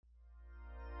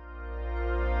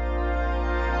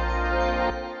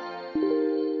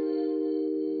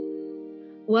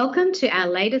Welcome to our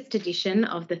latest edition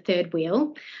of The Third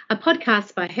Wheel, a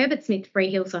podcast by Herbert Smith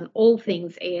Freehills on all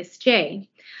things ESG.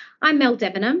 I'm Mel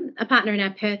Debenham, a partner in our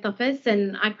Perth office,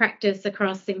 and I practice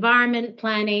across environment,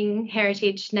 planning,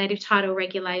 heritage, native title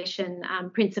regulation,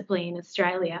 principally in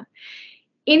Australia.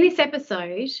 In this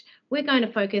episode, we're going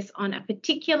to focus on a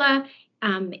particular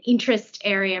interest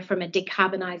area from a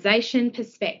decarbonisation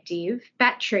perspective,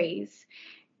 batteries.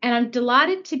 And I'm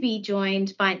delighted to be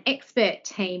joined by an expert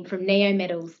team from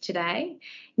Neometals today.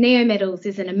 Neometals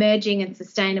is an emerging and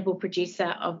sustainable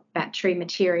producer of battery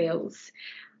materials.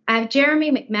 I have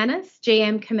Jeremy McManus,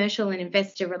 GM Commercial and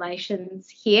Investor Relations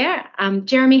here.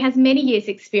 Jeremy has many years'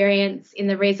 experience in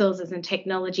the resources and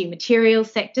technology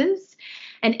materials sectors,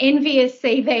 an envious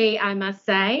CV, I must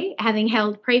say, having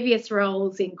held previous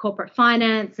roles in corporate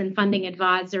finance and funding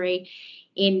advisory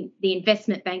in the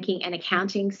investment banking and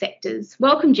accounting sectors.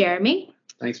 Welcome, Jeremy.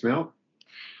 Thanks, Mel.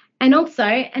 And also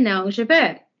Anel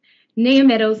Jabeur,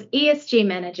 Neometals ESG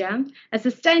Manager, a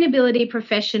sustainability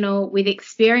professional with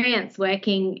experience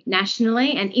working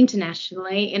nationally and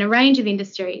internationally in a range of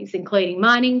industries, including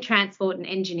mining, transport and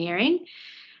engineering.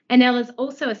 Anel is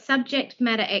also a subject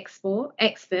matter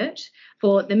expert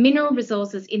for the Mineral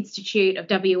Resources Institute of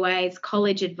WA's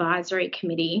College Advisory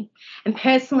Committee. And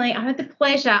personally, I had the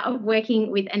pleasure of working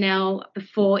with Anel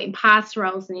before in past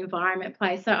roles in the environment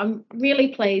place. So I'm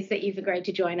really pleased that you've agreed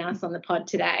to join us on the pod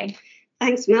today.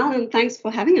 Thanks, Mel, and thanks for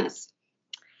having us.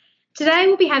 Today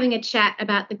we'll be having a chat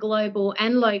about the global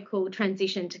and local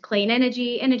transition to clean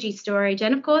energy, energy storage,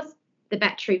 and of course, the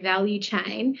battery value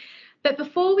chain. But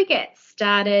before we get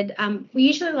started, we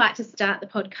usually like to start the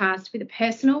podcast with a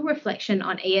personal reflection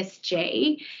on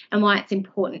ESG and why it's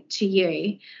important to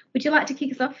you. Would you like to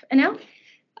kick us off, Anel?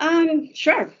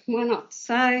 Sure, why not?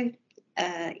 So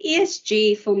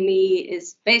ESG for me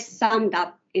is best summed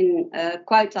up in a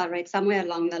quote I read somewhere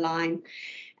along the line,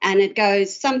 and it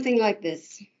goes something like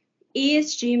this.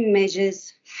 ESG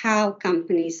measures how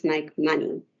companies make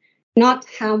money, not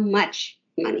how much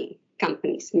money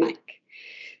companies make.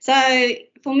 So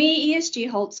for me, ESG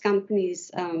holds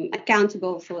companies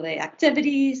accountable for their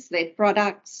activities, their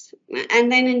products,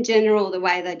 and then in general, the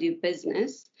way they do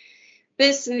business.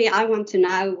 Personally, I want to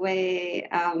know where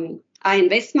I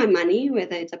invest my money,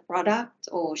 whether it's a product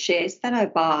or shares that I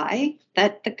buy,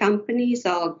 that the companies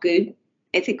are good,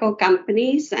 ethical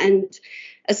companies and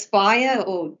aspire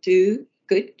or do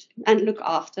good and look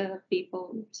after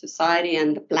people, society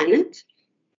and the planet.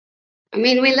 I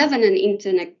mean, we live in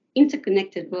an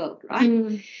interconnected world,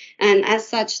 right? And as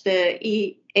such, the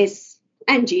E, S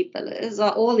and G pillars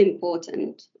are all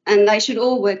important and they should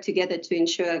all work together to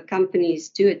ensure companies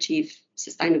do achieve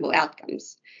sustainable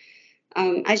outcomes.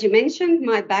 As you mentioned,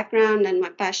 my background and my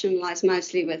passion lies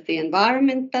mostly with the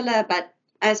environment pillar, but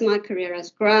as my career has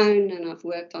grown and I've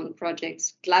worked on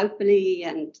projects globally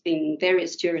and in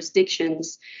various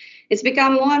jurisdictions, it's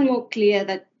become more and more clear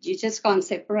that you just can't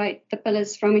separate the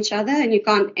pillars from each other and you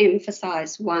can't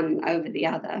emphasize one over the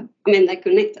other. I mean, they're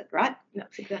connected, right?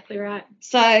 That's exactly right.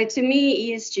 So to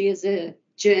me, ESG is a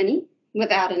journey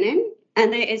without an end,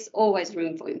 and there is always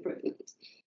room for improvement.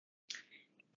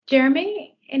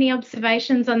 Jeremy, any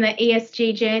observations on the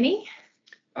ESG journey?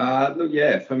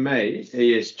 Look, for me,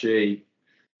 ESG,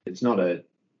 it's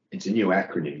a new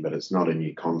acronym, but it's not a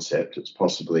new concept. It's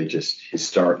possibly just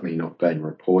historically not been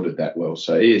reported that well.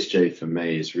 So ESG for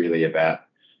me is really about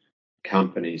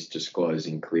companies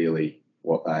disclosing clearly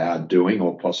what they are doing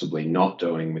or possibly not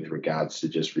doing with regards to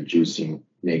just reducing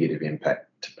negative impact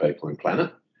to people and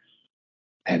planet.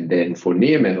 And then for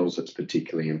Neometals, it's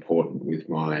particularly important with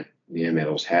my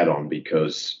Neometals hat on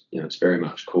because, it's very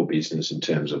much core business in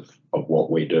terms of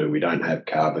what we do. We don't have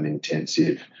carbon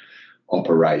intensive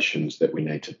operations that we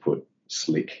need to put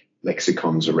slick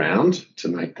lexicons around to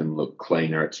make them look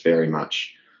cleaner. It's very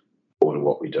much core to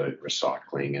what we do,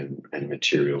 recycling and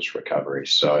materials recovery.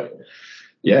 So,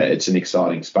 it's an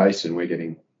exciting space and we're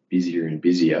getting busier and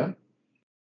busier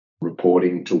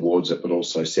reporting towards it, but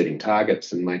also setting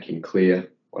targets and making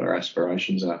clear what our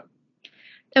aspirations are.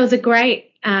 That was a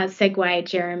great segue,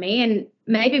 Jeremy, and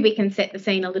maybe we can set the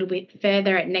scene a little bit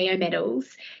further at Neometals.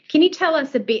 Can you tell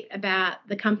us a bit about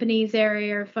the company's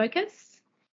area of focus?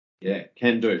 Yeah,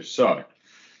 can do. So,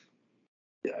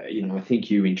 I think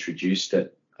you introduced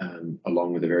it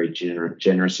along with a very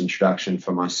generous introduction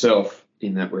for myself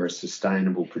in that we're a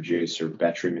sustainable producer of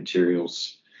battery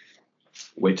materials.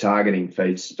 We're targeting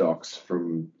feedstocks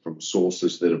from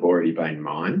sources that have already been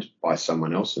mined by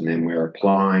someone else, and then we're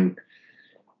applying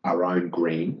our own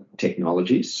green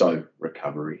technologies, so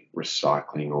recovery,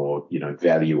 recycling, or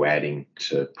value adding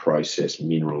to process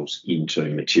minerals into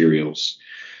materials.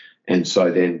 And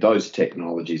so then those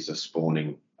technologies are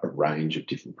spawning a range of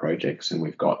different projects, and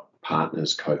we've got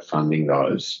partners co-funding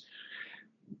those.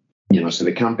 So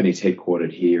the company's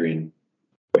headquartered here in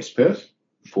West Perth.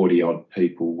 40-odd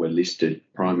people were listed,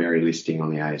 primary listing on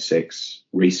the ASX,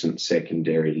 recent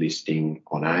secondary listing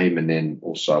on AIM, and then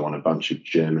also on a bunch of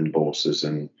German bourses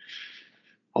and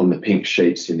on the pink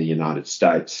sheets in the United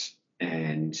States.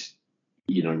 And,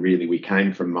 really we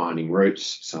came from mining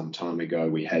roots. Some time ago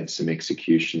we had some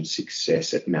execution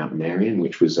success at Mount Marion,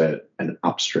 which was an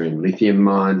upstream lithium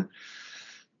mine.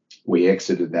 We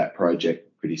exited that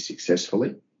project pretty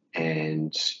successfully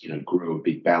and, grew a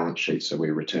big balance sheet. So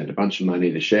we returned a bunch of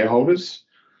money to shareholders.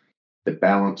 The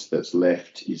balance that's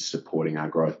left is supporting our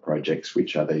growth projects,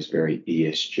 which are these very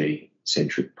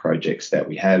ESG-centric projects that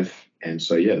we have. And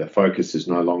so, the focus is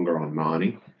no longer on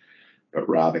mining, but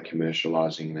rather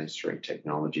commercialising these three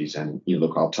technologies. And,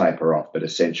 I'll taper off, but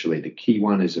essentially the key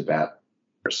one is about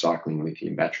recycling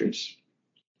lithium batteries.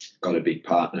 Got a big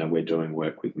partner. We're doing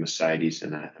work with Mercedes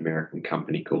and an American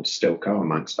company called Stelco,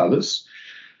 amongst others.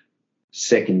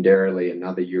 Secondarily,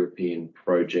 another European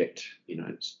project,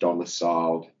 it's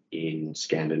domiciled in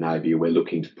Scandinavia. We're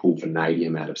looking to pull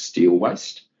vanadium out of steel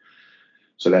waste.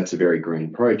 So that's a very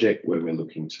green project where we're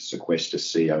looking to sequester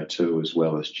CO2 as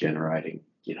well as generating,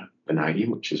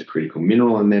 vanadium, which is a critical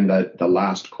mineral. And then the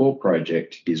last core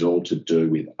project is all to do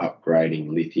with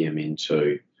upgrading lithium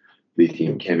into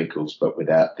lithium chemicals, but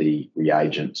without the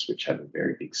reagents, which have a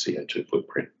very big CO2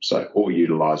 footprint. So all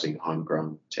utilising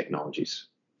homegrown technologies.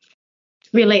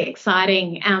 Really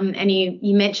exciting. And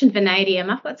you mentioned vanadium.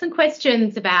 I've got some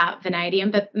questions about vanadium,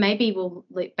 but maybe we'll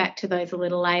loop back to those a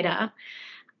little later.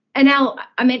 And now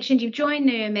I mentioned you've joined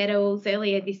Neometals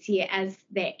earlier this year as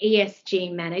their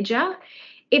ESG manager.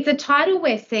 It's a title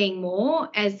we're seeing more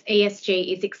as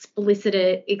ESG is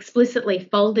explicitly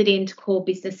folded into core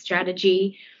business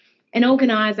strategy, and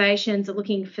organisations are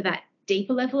looking for that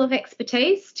deeper level of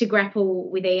expertise to grapple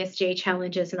with ESG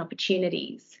challenges and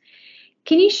opportunities.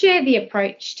 Can you share the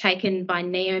approach taken by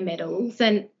Neometals?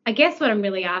 And I guess what I'm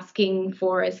really asking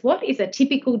for is, what is a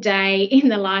typical day in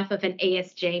the life of an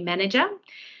ESG manager?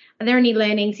 Are there any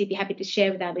learnings you'd be happy to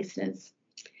share with our listeners?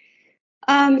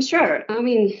 Sure.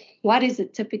 What is a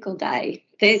typical day?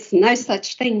 There's no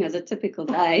such thing as a typical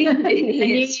day in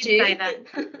ESG. Say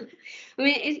that.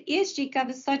 ESG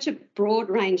covers such a broad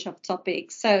range of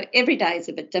topics, so every day is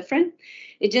a bit different.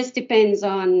 It just depends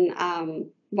on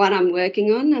what I'm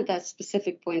working on at that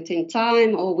specific point in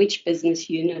time or which business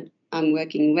unit I'm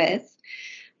working with.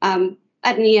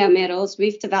 At Neometals,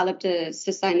 we've developed a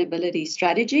sustainability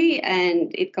strategy,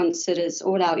 and it considers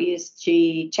all our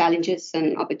ESG challenges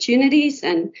and opportunities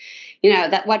and,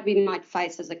 that what we might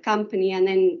face as a company, and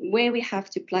then where we have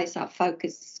to place our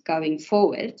focus going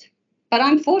forward. But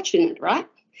I'm fortunate, right?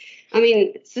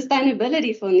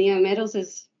 Sustainability for Neometals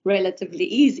is relatively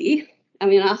easy.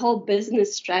 Our whole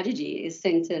business strategy is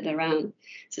centered around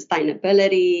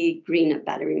sustainability, greener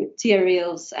battery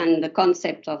materials, and the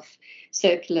concept of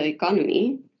circular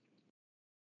economy.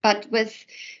 But with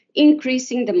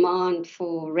increasing demand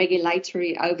for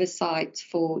regulatory oversight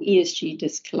for ESG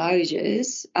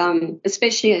disclosures,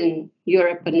 especially in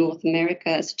Europe and North America,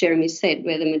 as Jeremy said,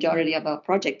 where the majority of our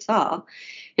projects are,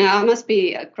 I must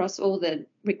be across all the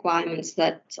requirements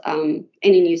that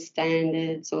any new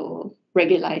standards or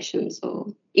regulations or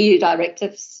EU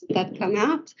directives that come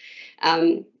out.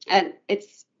 And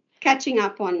it's catching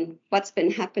up on what's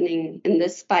been happening in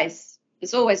this space.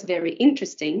 It's always very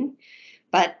interesting,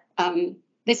 but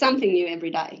there's something new every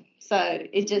day. So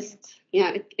it just,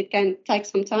 it can take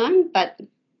some time, but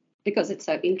because it's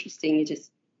so interesting,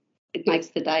 it makes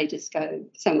the day just go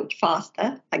so much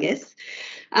faster, I guess.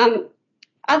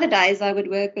 Other days I would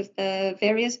work with the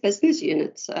various business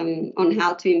units on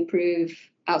how to improve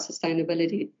our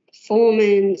sustainability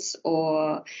performance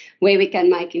or where we can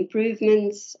make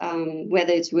improvements,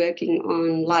 whether it's working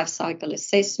on life cycle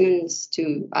assessments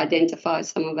to identify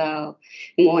some of our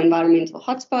more environmental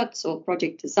hotspots or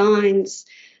project designs,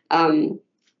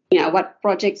 what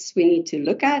projects we need to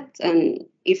look at and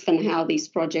if and how these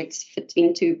projects fit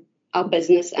into our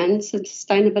business and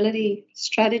sustainability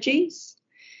strategies.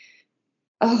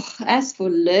 As for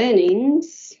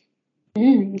learnings,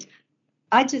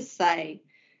 I just say,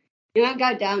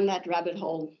 go down that rabbit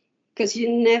hole because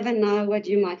you never know what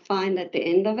you might find at the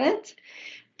end of it.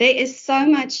 There is so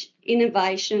much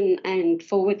innovation and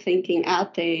forward thinking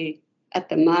out there at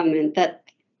the moment that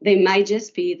there may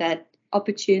just be that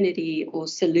opportunity or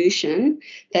solution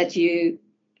that you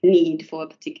need for a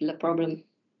particular problem.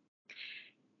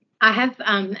 I have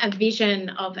a vision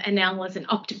of Anel as an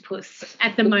octopus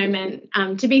at the moment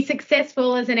to be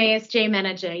successful as an ESG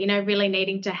manager, really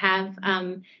needing to have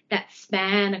that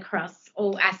span across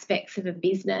all aspects of a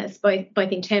business,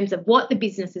 both in terms of what the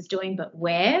business is doing, but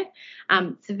where.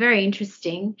 It's very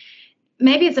interesting.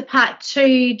 Maybe as a part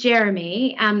two,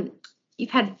 Jeremy, you've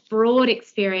had broad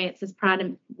experience as prior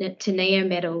to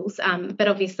Neometals, but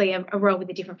obviously a role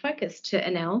with a different focus to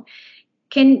Anel.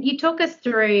 Can you talk us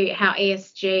through how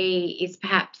ESG is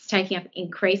perhaps taking up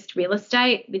increased real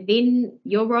estate within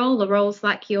your role or roles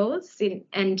like yours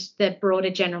and the broader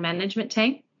general management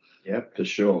team? Yeah, for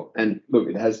sure. And look,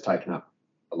 it has taken up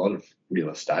a lot of real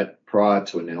estate prior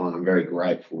to Anel, and I'm very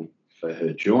grateful for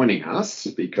her joining us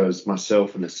because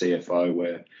myself and the CFO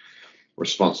were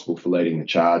responsible for leading the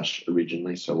charge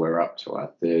originally. So we're up to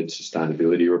our third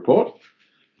sustainability report.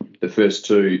 The first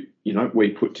two, we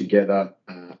put together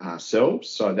ourselves.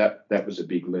 So that was a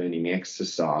big learning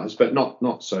exercise, but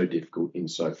not so difficult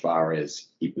insofar as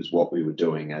it was what we were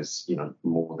doing as,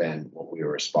 more than what we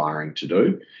were aspiring to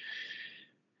do.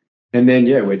 And then,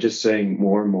 we're just seeing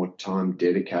more and more time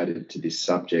dedicated to this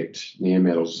subject.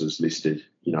 Neometals is listed,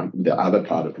 the other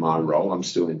part of my role. I'm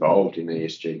still involved in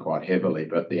ESG quite heavily,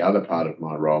 but the other part of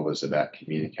my role is about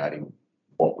communicating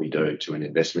what we do to an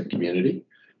investment community.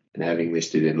 And having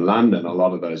listed in London, a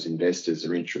lot of those investors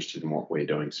are interested in what we're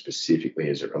doing specifically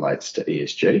as it relates to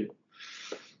ESG.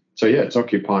 So, it's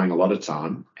occupying a lot of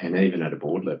time. And even at a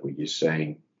board level, you're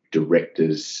seeing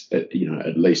directors, at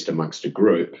least amongst a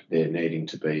group, there needing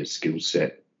to be a skill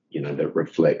set, that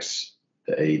reflects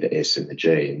the E, the S and the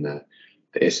G. And the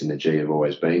S and the G have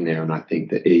always been there. And I think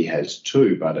the E has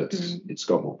too, but it's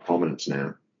got more prominence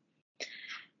now.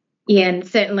 Yeah, and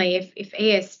certainly if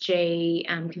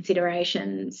ESG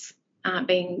considerations aren't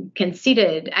being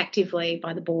considered actively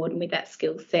by the board and with that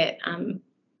skill set,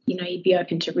 you'd be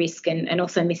open to risk and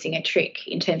also missing a trick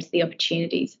in terms of the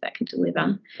opportunities that can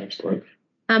deliver. Absolutely.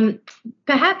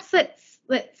 Perhaps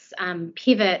let's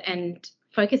pivot and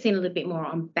focus in a little bit more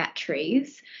on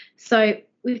batteries. So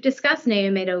we've discussed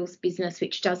Neometals' business,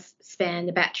 which does span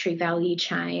the battery value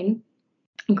chain,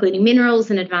 including minerals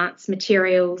and advanced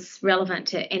materials relevant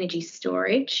to energy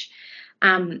storage,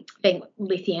 being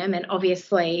lithium and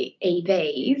obviously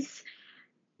EVs.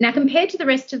 Now, compared to the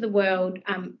rest of the world,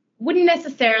 wouldn't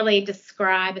necessarily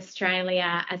describe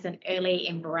Australia as an early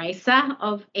embracer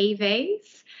of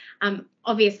EVs.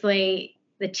 Obviously,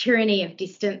 the tyranny of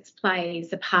distance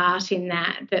plays a part in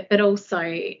that, but also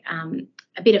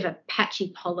a bit of a patchy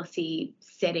policy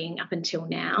setting up until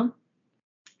now.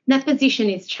 That position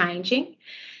is changing.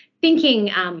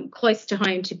 Thinking close to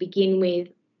home to begin with,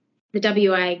 the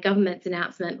WA government's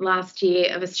announcement last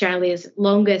year of Australia's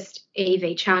longest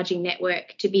EV charging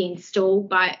network to be installed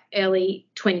by early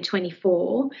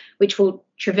 2024, which will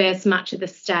traverse much of the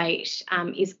state,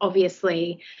 is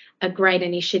obviously a great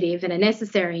initiative and a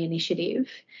necessary initiative.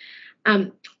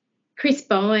 Chris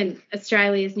Bowen,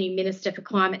 Australia's new Minister for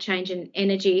Climate Change and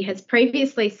Energy, has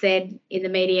previously said in the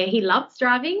media he loves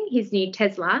driving his new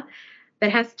Tesla,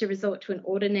 but has to resort to an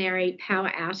ordinary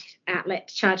power outlet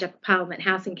to charge up Parliament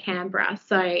House in Canberra.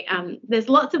 So there's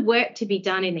lots of work to be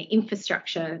done in the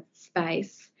infrastructure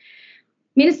space.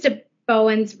 Minister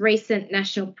Bowen's recent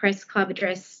National Press Club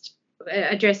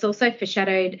address also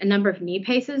foreshadowed a number of new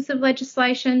pieces of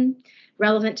legislation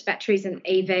relevant to batteries and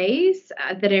EVs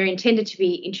that are intended to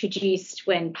be introduced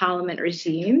when Parliament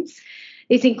resumes.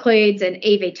 This includes an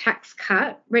EV tax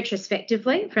cut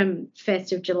retrospectively from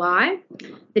 1st of July,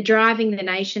 the Driving the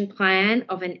Nation plan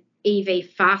of an EV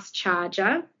fast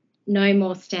charger, no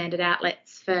more standard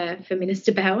outlets for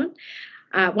Minister Bowen,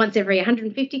 once every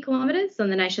 150 kilometres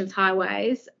on the nation's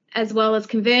highways, as well as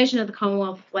conversion of the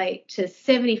Commonwealth fleet to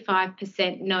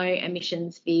 75% no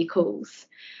emissions vehicles.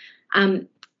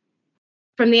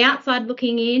 From the outside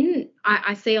looking in,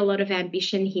 I see a lot of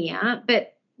ambition here,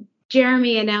 but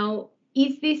Jeremy and Anel,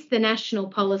 is this the national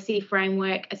policy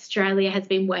framework Australia has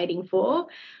been waiting for?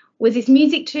 Was this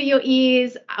music to your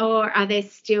ears, or are there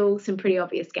still some pretty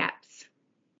obvious gaps?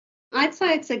 I'd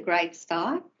say it's a great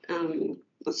start.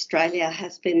 Australia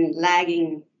has been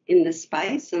lagging in this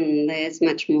space and there's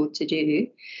much more to do.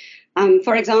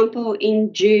 For example,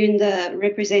 in June, the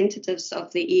representatives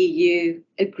of the EU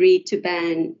agreed to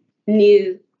ban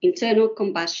new internal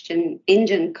combustion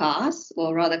engine cars,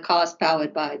 or rather cars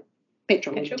powered by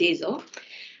petrol or diesel,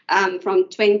 from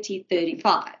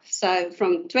 2035. So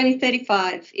from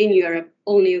 2035 in Europe,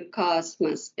 all new cars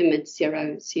must emit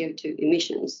zero CO2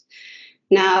 emissions.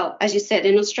 Now, as you said,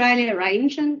 in Australia,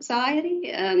 range anxiety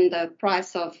and the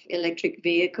price of electric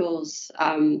vehicles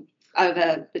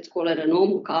over, let's call it a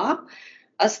normal car,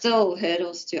 are still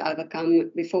hurdles to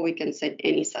overcome before we can set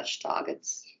any such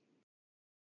targets.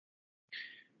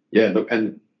 Yeah, look,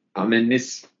 and I mean,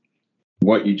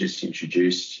 what you just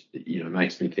introduced,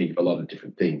 makes me think of a lot of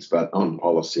different things, but on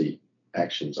policy,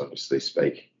 actions obviously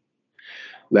speak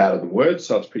louder than words.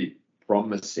 So it's pretty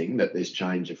promising that there's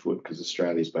change afoot, because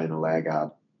Australia's been a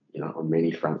laggard, on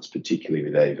many fronts, particularly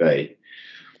with EV.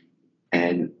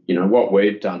 And, what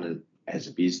we've done as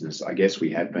a business, I guess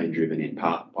we have been driven in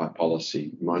part by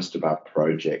policy. Most of our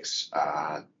projects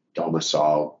are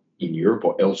domiciled in Europe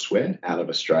or elsewhere out of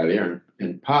Australia.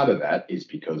 And part of that is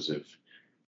because of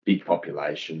big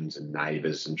populations and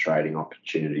neighbours and trading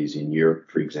opportunities in Europe,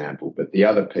 for example. But the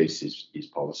other piece is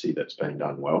policy that's been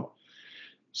done well.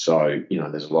 So,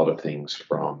 there's a lot of things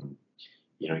from,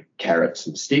 carrots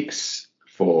and sticks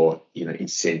for,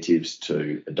 incentives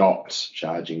to adopt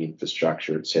charging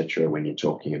infrastructure, etc., when you're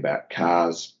talking about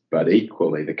cars. But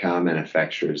equally, the car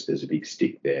manufacturers, there's a big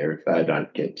stick there. If they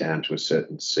don't get down to a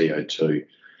certain CO2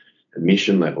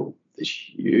 emission level, there's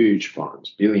huge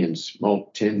fines, billions,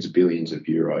 tens of billions of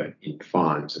euro in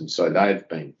fines. And so they've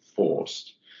been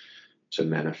forced to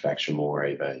manufacture more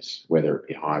EVs, whether it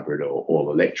be hybrid or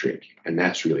all electric. And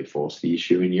that's really forced the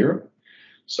issue in Europe.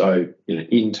 So,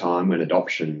 in time, when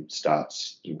adoption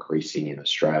starts increasing in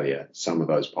Australia, some of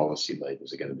those policy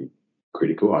levers are going to be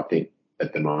critical. I think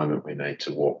at the moment we need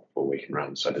to walk before we can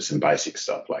run. So there's some basic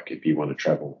stuff, like if you want to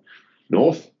travel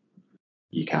north,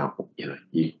 you can't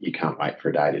wait for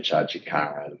a day to charge your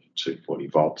car out of 240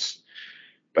 volts.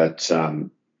 But,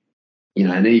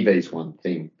 and EV's one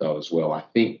thing, though, as well. I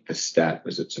think the stat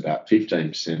was it's about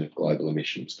 15% of global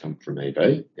emissions come from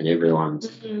EV, and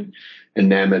everyone's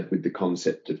enamoured with the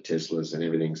concept of Teslas and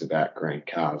everything's about green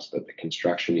cars, but the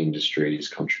construction industry is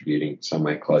contributing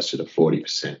somewhere closer to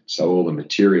 40%. So all the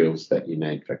materials that you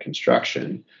need for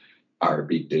construction are a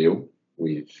big deal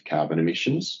with carbon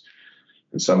emissions.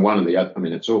 And so one of the other,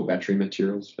 it's all battery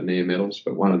materials for near metals,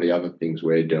 but one of the other things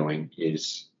we're doing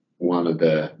is one of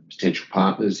the potential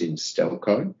partners in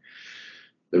Stelco.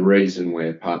 The reason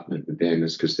we're partnered with them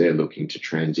is because they're looking to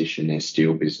transition their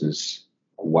steel business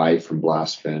away from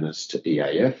blast furnace to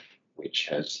EAF, which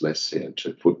has less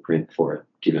CO2 footprint for a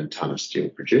given tonne of steel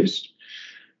produced.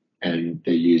 And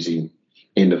they're using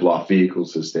end-of-life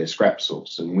vehicles as their scrap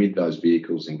source. And with those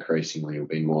vehicles, increasingly, will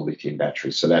be more lithium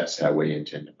batteries. So that's how we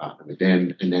intend to partner with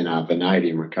them. And then our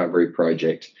vanadium recovery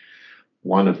project,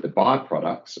 one of the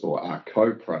byproducts or our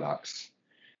co-products,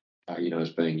 is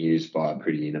being used by a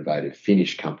pretty innovative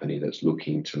Finnish company that's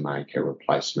looking to make a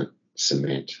replacement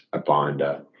cement, a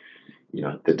binder,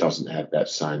 that doesn't have that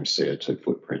same CO2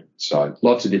 footprint. So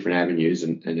lots of different avenues,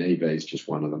 and EV is just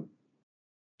one of them.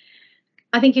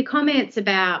 I think your comments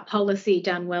about policy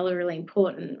done well are really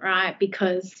important, right?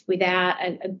 Because without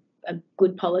a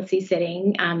good policy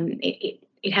setting,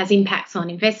 it has impacts on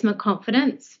investment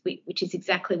confidence, which is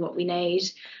exactly what we need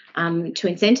to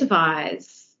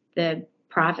incentivise the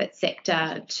private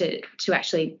sector to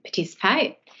actually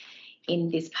participate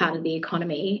in this part of the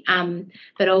economy.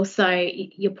 But also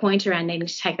your point around needing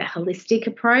to take that holistic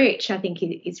approach, I think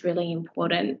is really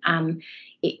important.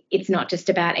 It's not just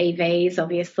about EVs,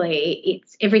 obviously.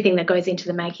 It's everything that goes into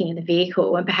the making of the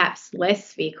vehicle, and perhaps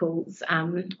less vehicles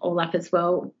all up as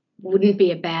well wouldn't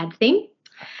be a bad thing.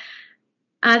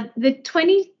 The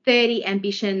 2030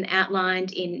 ambition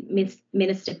outlined in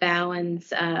Minister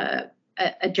Bowen's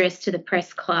address to the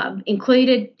press club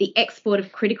included the export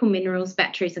of critical minerals,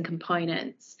 batteries and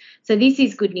components. So this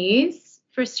is good news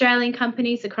for Australian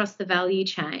companies across the value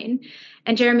chain.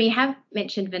 And Jeremy, you have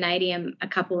mentioned vanadium a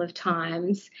couple of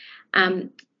times,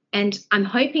 and I'm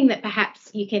hoping that perhaps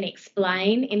you can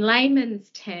explain in layman's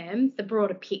terms the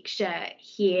broader picture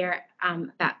here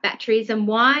about batteries and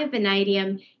why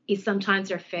vanadium is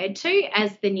sometimes referred to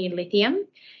as the new lithium.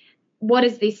 What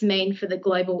does this mean for the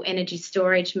global energy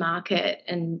storage market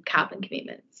and carbon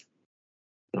commitments?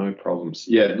 No problems.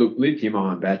 Yeah, look,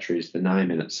 lithium-ion batteries, the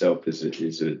name in itself is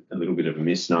a little bit of a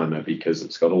misnomer because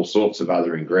it's got all sorts of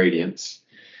other ingredients,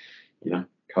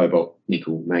 cobalt,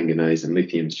 nickel, manganese, and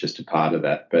lithium's just a part of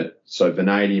that. But so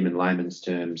vanadium in layman's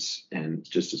terms, and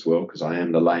just as well because I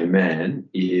am the layman,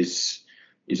 is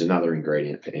another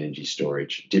ingredient for energy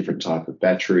storage. Different type of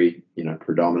battery,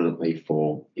 predominantly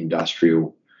for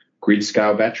industrial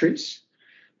grid-scale batteries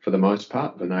for the most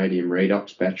part, vanadium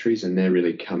redox batteries, and they're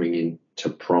really coming into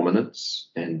prominence.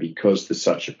 And because there's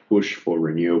such a push for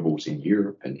renewables in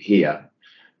Europe and here,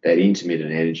 that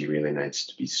intermittent energy really needs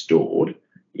to be stored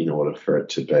in order for it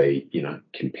to be,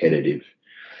 competitive.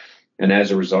 And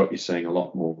as a result, you're seeing a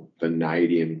lot more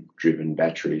vanadium-driven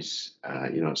batteries.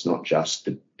 It's not just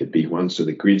the big ones. So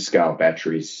the grid-scale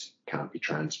batteries can't be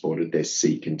transported. They're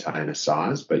sea container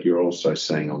size, but you're also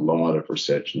seeing a lot of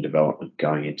research and development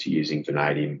going into using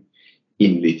vanadium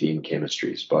in lithium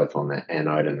chemistries, both on the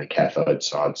anode and the cathode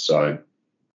side. So,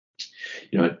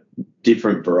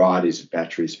 different varieties of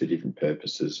batteries for different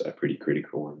purposes are pretty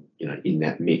critical. And, in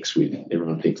that mix with,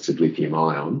 everyone thinks of lithium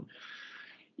ion,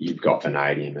 you've got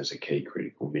vanadium as a key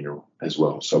critical mineral as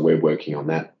well. So we're working on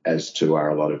that, as too are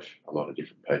a lot of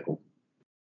different people.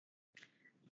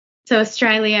 So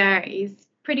Australia is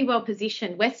pretty well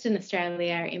positioned, Western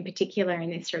Australia in particular, in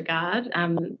this regard,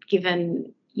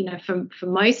 given, for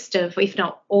most of, if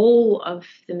not all of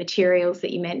the materials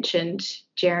that you mentioned,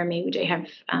 Jeremy, we do have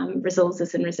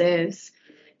resources and reserves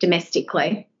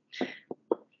domestically.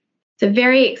 So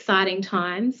very exciting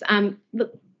times.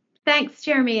 Look, thanks,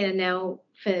 Jeremy and Anel,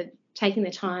 for taking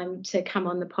the time to come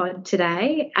on the pod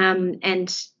today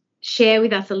and share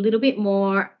with us a little bit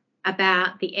more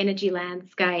about the energy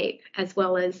landscape as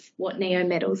well as what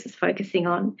Neometals is focusing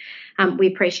on.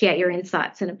 We appreciate your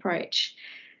insights and approach.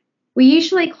 We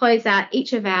usually close out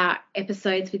each of our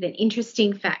episodes with an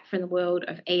interesting fact from the world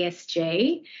of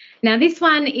ESG. Now, this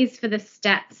one is for the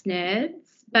stats nerds,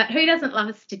 but who doesn't love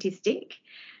a statistic?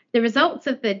 The results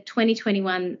of the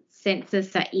 2021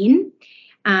 census are in.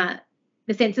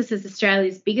 The census is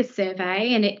Australia's biggest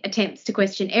survey, and it attempts to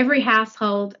question every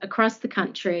household across the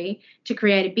country to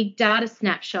create a big data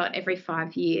snapshot every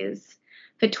 5 years.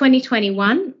 For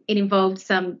 2021, it involved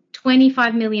some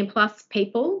 25 million plus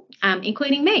people,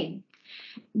 including me.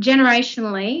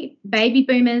 Generationally, baby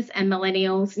boomers and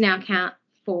millennials now count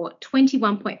for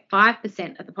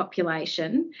 21.5% of the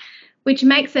population, which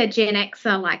makes a Gen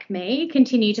Xer like me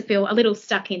continue to feel a little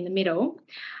stuck in the middle.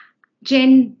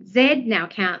 Gen Z now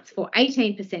counts for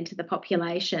 18% of the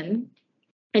population.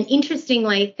 And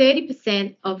interestingly,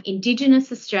 30% of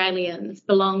Indigenous Australians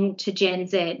belong to Gen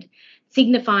Z,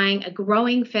 signifying a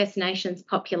growing First Nations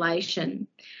population.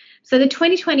 So the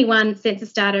 2021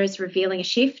 census data is revealing a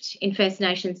shift in First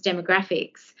Nations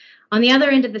demographics. On the other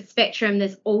end of the spectrum,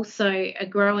 there's also a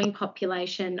growing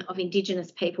population of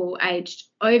Indigenous people aged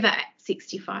over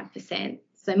 65%.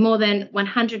 So more than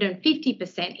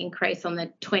 150% increase on the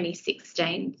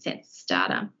 2016 census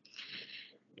data.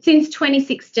 Since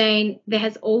 2016, there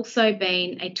has also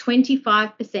been a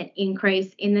 25%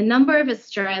 increase in the number of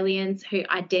Australians who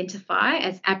identify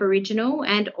as Aboriginal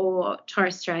and or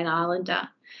Torres Strait Islander,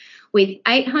 with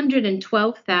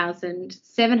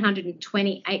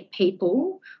 812,728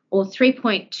 people, or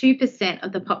 3.2%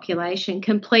 of the population,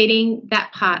 completing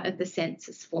that part of the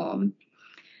census form.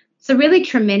 So really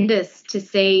tremendous to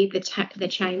see the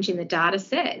change in the data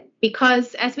set,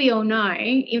 because as we all know,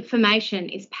 information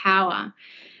is power.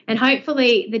 And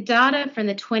hopefully the data from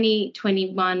the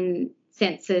 2021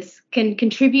 census can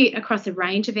contribute across a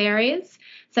range of areas,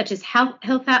 such as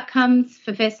health outcomes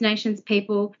for First Nations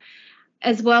people,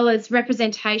 as well as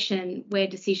representation where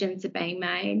decisions are being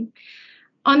made.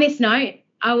 On this note,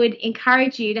 I would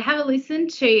encourage you to have a listen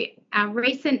to our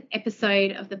recent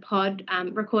episode of the pod,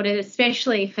 recorded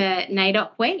especially for NAIDOC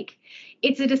Week.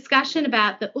 It's a discussion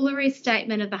about the Uluru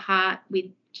Statement of the Heart with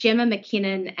Gemma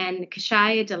McKinnon and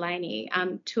Kashaya Delaney,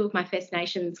 two of my First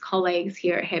Nations colleagues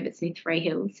here at Herbert Smith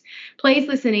Freehills. Please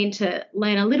listen in to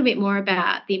learn a little bit more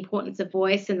about the importance of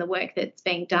voice and the work that's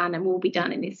being done and will be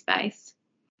done in this space.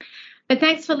 But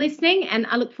thanks for listening, and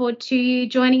I look forward to you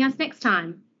joining us next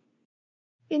time.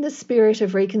 In the spirit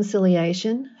of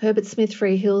reconciliation, Herbert Smith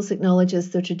Freehills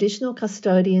acknowledges the traditional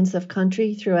custodians of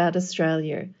country throughout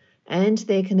Australia and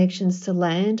their connections to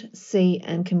land, sea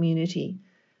and community.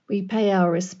 We pay our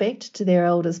respect to their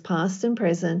elders past and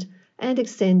present and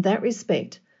extend that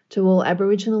respect to all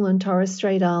Aboriginal and Torres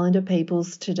Strait Islander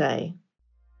peoples today.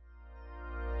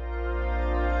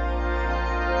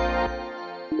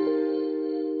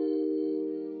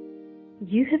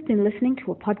 You have been listening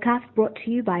to a podcast brought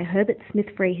to you by Herbert Smith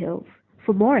Freehills.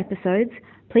 For more episodes,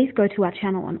 please go to our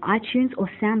channel on iTunes or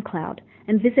SoundCloud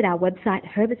and visit our website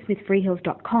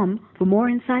herbertsmithfreehills.com for more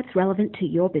insights relevant to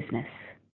your business.